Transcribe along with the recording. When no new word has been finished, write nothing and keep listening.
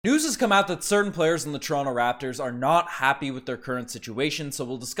News has come out that certain players in the Toronto Raptors are not happy with their current situation, so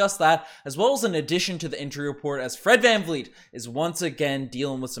we'll discuss that, as well as an addition to the injury report, as Fred VanVleet is once again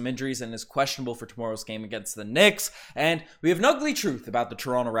dealing with some injuries and is questionable for tomorrow's game against the Knicks, and we have an ugly truth about the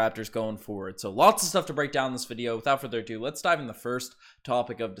Toronto Raptors going forward. So lots of stuff to break down in this video. Without further ado, let's dive in the first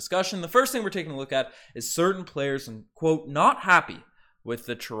topic of discussion. The first thing we're taking a look at is certain players, and quote, not happy with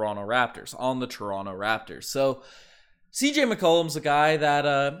the Toronto Raptors, on the Toronto Raptors. So CJ McCollum's a guy that,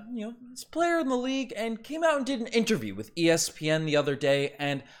 is a player in the league and came out and did an interview with ESPN the other day.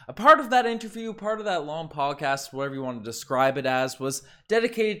 And a part of that interview, part of that long podcast, whatever you want to describe it as, was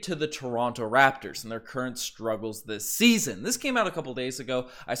dedicated to the Toronto Raptors and their current struggles this season. This came out a couple days ago.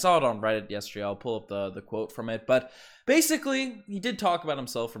 I saw it on Reddit yesterday. I'll pull up the quote from it. But basically, he did talk about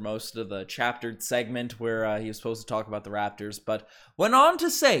himself for most of the chaptered segment where he was supposed to talk about the Raptors, but went on to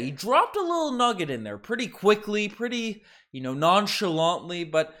say, he dropped a little nugget in there pretty quickly, pretty, nonchalantly,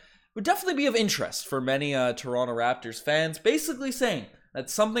 but would definitely be of interest for many Toronto Raptors fans, basically saying that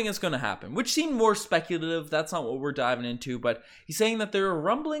something is going to happen, which seemed more speculative. That's not what we're diving into, but he's saying that there are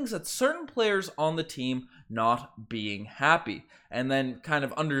rumblings that certain players on the team not being happy. And then kind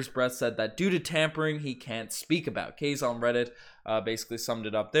of under his breath said that due to tampering, he can't speak about. K's on Reddit basically summed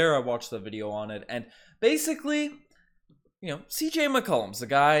it up there. I watched the video on it. And basically, CJ McCollum's a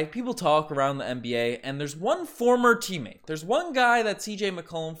guy, people talk around the NBA, and there's one former teammate. There's one guy that CJ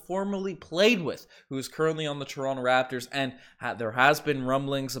McCollum formerly played with who is currently on the Toronto Raptors, and there has been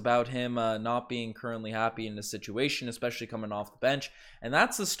rumblings about him not being currently happy in the situation, especially coming off the bench, and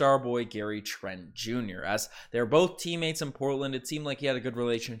that's the star boy Gary Trent Jr. As they're both teammates in Portland, it seemed like he had a good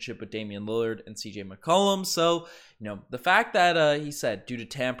relationship with Damian Lillard and CJ McCollum, so the fact that he said due to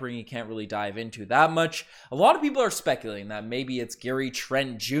tampering he can't really dive into that much, a lot of people are speculating that maybe it's Gary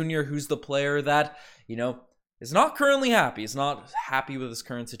Trent Jr. who's the player that, is not currently happy, is not happy with his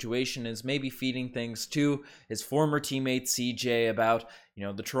current situation, is maybe feeding things to his former teammate CJ about,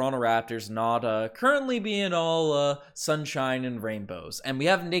 the Toronto Raptors not currently being all sunshine and rainbows. And we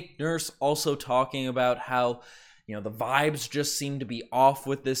have Nick Nurse also talking about how the vibes just seem to be off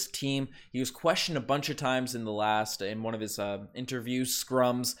with this team. He was questioned a bunch of times in one of his interviews,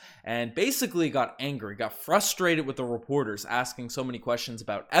 scrums, and basically got angry, got frustrated with the reporters asking so many questions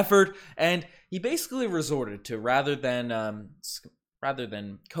about effort, and he basically resorted to, rather than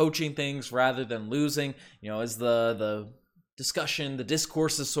coaching things, rather than losing, as the discussion, the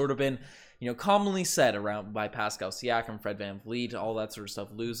discourse has sort of been commonly said around by Pascal Siakam, Fred VanVleet, all that sort of stuff,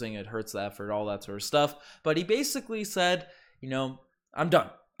 losing, it hurts the effort, all that sort of stuff. But he basically said, I'm done.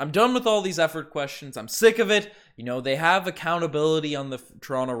 I'm done with all these effort questions. I'm sick of it. They have accountability on the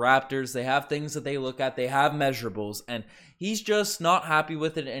Toronto Raptors. They have things that they look at. They have measurables. And he's just not happy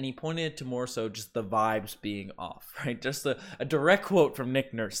with it. And he pointed it to more so just the vibes being off, right? Just a direct quote from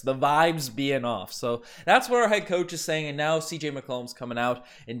Nick Nurse, the vibes being off. So that's what our head coach is saying. And now CJ McCollum's coming out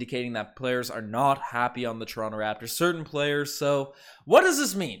indicating that players are not happy on the Toronto Raptors, certain players. So what does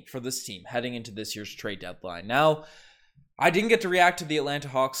this mean for this team heading into this year's trade deadline? Now, I didn't get to react to the Atlanta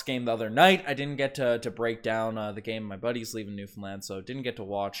Hawks game the other night. I didn't get to break down the game. My buddy's leaving Newfoundland, so didn't get to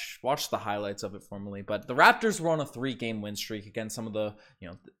watch the highlights of it formally. But the Raptors were on a 3-game win streak against some of the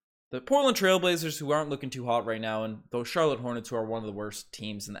Portland Trailblazers, who aren't looking too hot right now, and those Charlotte Hornets, who are one of the worst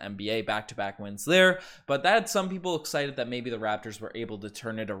teams in the NBA, back-to-back wins there. But that had some people excited that maybe the Raptors were able to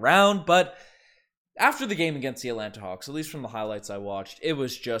turn it around. But after the game against the Atlanta Hawks, at least from the highlights I watched, it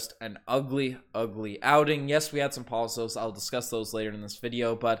was just an ugly, ugly outing. Yes, we had some positives. I'll discuss those later in this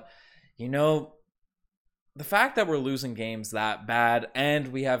video, but, the fact that we're losing games that bad, and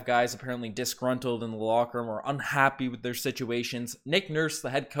we have guys apparently disgruntled in the locker room or unhappy with their situations, Nick Nurse, the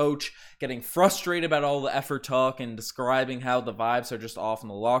head coach, getting frustrated about all the effort talk and describing how the vibes are just off in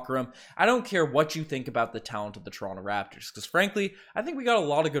the locker room. I don't care what you think about the talent of the Toronto Raptors, because frankly, I think we got a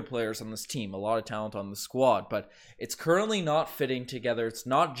lot of good players on this team, a lot of talent on the squad, but it's currently not fitting together. It's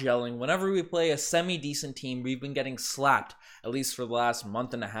not gelling. Whenever we play a semi-decent team, we've been getting slapped, at least for the last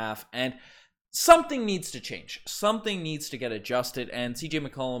month and a half, and something needs to change. Something needs to get adjusted. And CJ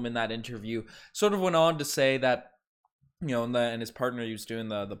McCollum in that interview sort of went on to say that, and his partner he was doing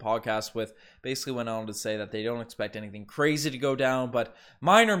the podcast with basically went on to say that they don't expect anything crazy to go down, but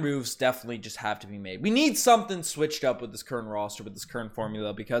minor moves definitely just have to be made. We need something switched up with this current roster, with this current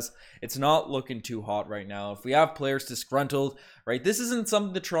formula, because it's not looking too hot right now. If we have players disgruntled, right, this isn't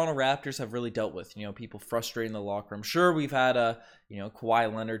something the Toronto Raptors have really dealt with. People frustrating the locker room. Sure, we've had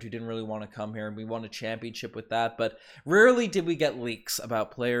Kawhi Leonard, who didn't really want to come here, and we won a championship with that, but rarely did we get leaks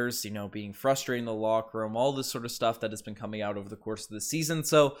about players, being frustrated in the locker room, all this sort of stuff that has been coming out over the course of the season.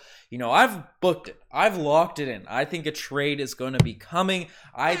 So, I've booked it. I've locked it in. I think a trade is going to be coming.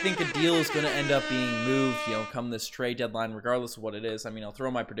 I think a deal is going to end up being moved, come this trade deadline, regardless of what it is. I mean, I'll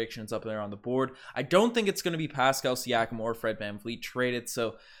throw my predictions up there on the board. I don't think it's going to be Pascal Siakam or Fred VanVleet traded,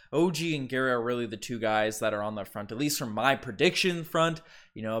 so OG and Gary are really the two guys that are on the front, at least from my prediction front,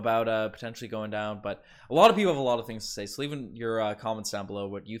 about potentially going down. But a lot of people have a lot of things to say, so leave in your comments down below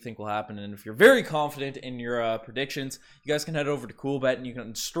what you think will happen. And if you're very confident in your predictions, you guys can head over to CoolBet and you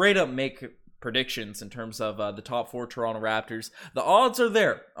can straight up make predictions in terms of the top 4 Toronto Raptors. The odds are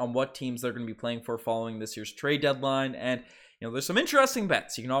there on what teams they're going to be playing for following this year's trade deadline, and there's some interesting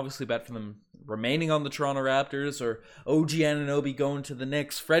bets. You can obviously bet for them remaining on the Toronto Raptors, or OG Anunoby going to the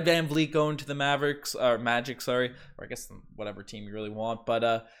Knicks, Fred VanVleet going to the Magic, or I guess whatever team you really want.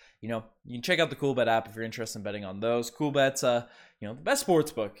 But you can check out the CoolBet app if you're interested in betting on those. CoolBet's the best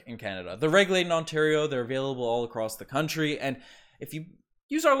sports book in Canada. They're regulated in Ontario. They're available all across the country, and if you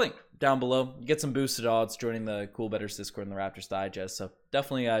use our link down below, you get some boosted odds joining the CoolBetters Discord and the Raptors Digest. So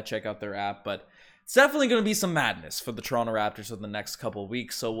definitely check out their app. But it's definitely going to be some madness for the Toronto Raptors over the next couple of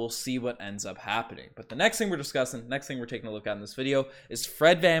weeks. So we'll see what ends up happening. But the next thing we're taking a look at in this video is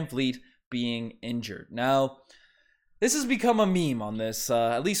Fred VanVleet being injured. Now, this has become a meme on this,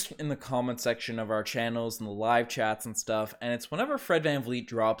 at least in the comment section of our channels and the live chats and stuff, and it's whenever Fred VanVleet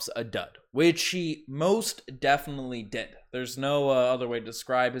drops a dud, which he most definitely did. There's no other way to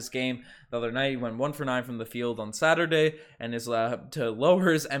describe his game. The other night, he went 1 for 9 from the field on Saturday, and is to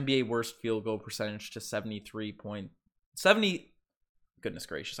lower his NBA worst field goal percentage to 73.70. Goodness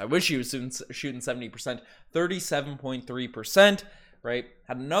gracious, I wish he was shooting 70%, 37.3%. Right?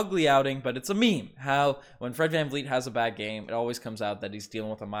 Had an ugly outing, but it's a meme how when Fred VanVleet has a bad game, it always comes out that he's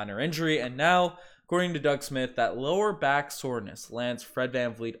dealing with a minor injury. And now, according to Doug Smith, that lower back soreness lands Fred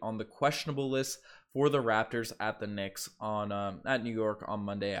VanVleet on the questionable list for the Raptors at the Knicks at New York on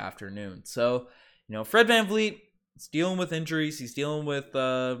Monday afternoon. So, Fred VanVleet is dealing with injuries. He's dealing with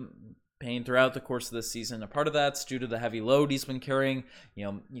pain throughout the course of this season. A part of that's due to the heavy load he's been carrying.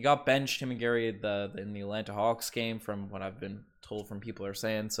 You got benched, him and Gary, in the Atlanta Hawks game, from what I've been told from people are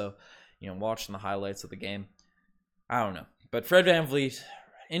saying. So, watching the highlights of the game, I don't know. But Fred VanVleet,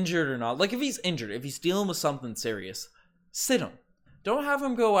 injured or not, if he's injured, if he's dealing with something serious, sit him. Don't have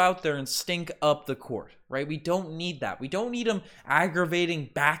him go out there and stink up the court, right? We don't need that. We don't need him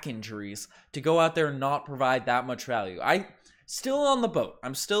aggravating back injuries to go out there and not provide that much value. Still on the boat.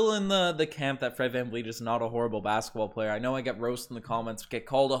 I'm still in the camp that Fred VanVleet is not a horrible basketball player. I know I get roasted in the comments, get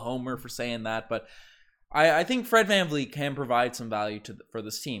called a homer for saying that, but I think Fred VanVleet can provide some value for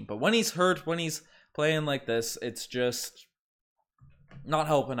this team. But when he's hurt, when he's playing like this, it's just not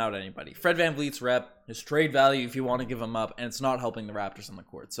helping out anybody. Fred VanVleet's rep, his trade value if you want to give him up, and it's not helping the Raptors on the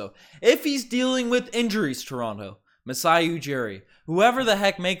court. So if he's dealing with injuries, Toronto, Masai Ujiri, whoever the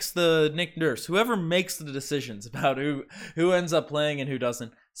heck makes Nick Nurse, whoever makes the decisions about who ends up playing and who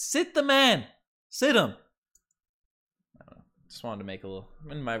doesn't, sit the man. Sit him. I don't know. Just wanted to make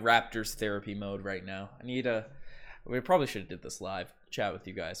I'm in my Raptors therapy mode right now. We probably should have did this live, chat with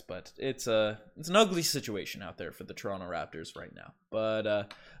you guys, but it's an ugly situation out there for the Toronto Raptors right now.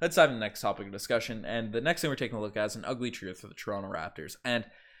 But let's dive into the next topic of discussion. And the next thing we're taking a look at is an ugly truth for the Toronto Raptors. And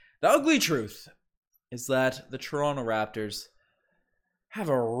the ugly truth is that the Toronto Raptors have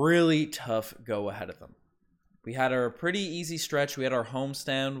a really tough go ahead of them. We had our pretty easy stretch. We had our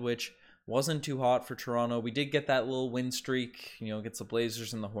homestand, which wasn't too hot for Toronto. We did get that little win streak, against the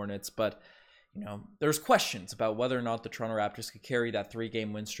Blazers and the Hornets, but there's questions about whether or not the Toronto Raptors could carry that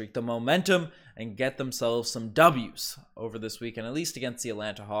 3-game win streak, the momentum, and get themselves some W's over this weekend, at least against the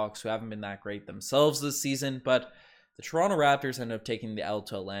Atlanta Hawks, who haven't been that great themselves this season. But the Toronto Raptors ended up taking the L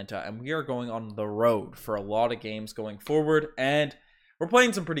to Atlanta, and we are going on the road for a lot of games going forward, and we're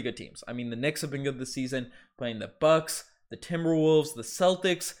playing some pretty good teams. I mean, the Knicks have been good this season, playing the Bucks, the Timberwolves, the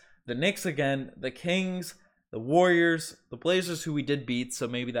Celtics, the Knicks again, the Kings, the Warriors, the Blazers, who we did beat, so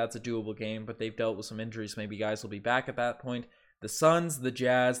maybe that's a doable game, but they've dealt with some injuries. Maybe guys will be back at that point. The Suns, the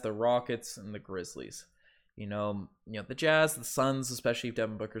Jazz, the Rockets, and the Grizzlies. The Jazz, the Suns, especially if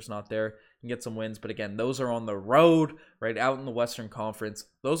Devin Booker's not there, can get some wins. But again, those are on the road, right out in the Western Conference.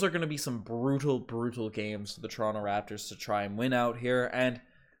 Those are going to be some brutal, brutal games for the Toronto Raptors to try and win out here. And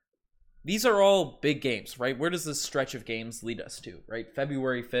these are all big games, right? Where does this stretch of games lead us to, right?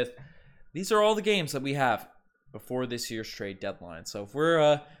 February 5th. These are all the games that we have before this year's trade deadline. So if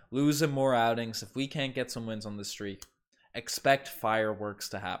we're losing more outings, if we can't get some wins on this streak, expect fireworks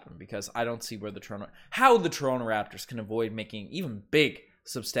to happen, because I don't see how the Toronto Raptors can avoid making even big,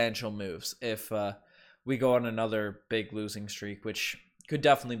 substantial moves if we go on another big losing streak, which could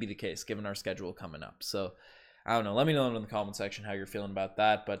definitely be the case given our schedule coming up. So I don't know. Let me know in the comment section how you're feeling about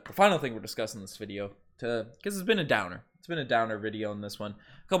that. But the final thing we're discussing in this video, because it's been a downer. It's been a downer video in this one.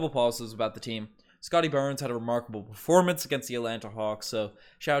 A couple positives about the team. Scottie Barnes had a remarkable performance against the Atlanta Hawks. So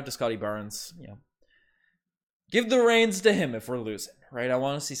shout out to Scottie Barnes. Give the reins to him if we're losing, right? I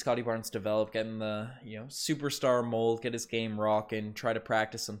want to see Scottie Barnes develop, get in the, superstar mold, get his game rocking, try to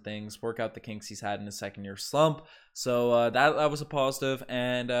practice some things, work out the kinks he's had in his second year slump. So that was a positive.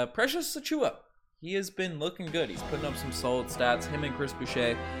 And Precious Achiuwa, he has been looking good. He's putting up some solid stats. Him and Chris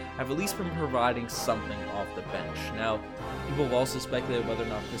Boucher have at least been providing something off the bench. Now, people have also speculated whether or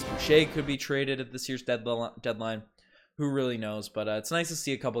not Chris Boucher could be traded at this year's deadline. Who really knows? But it's nice to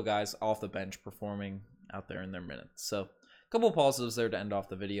see a couple guys off the bench performing out there in their minutes. So a couple of positives there to end off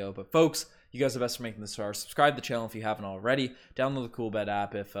the video. But folks, you guys are the best for making this far. Subscribe to the channel if you haven't already. Download the Coolbet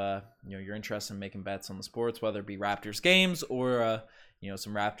app if you're interested in making bets on the sports, whether it be Raptors games or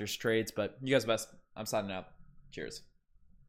some Raptors trades. But you guys are the best. I'm signing out. Cheers.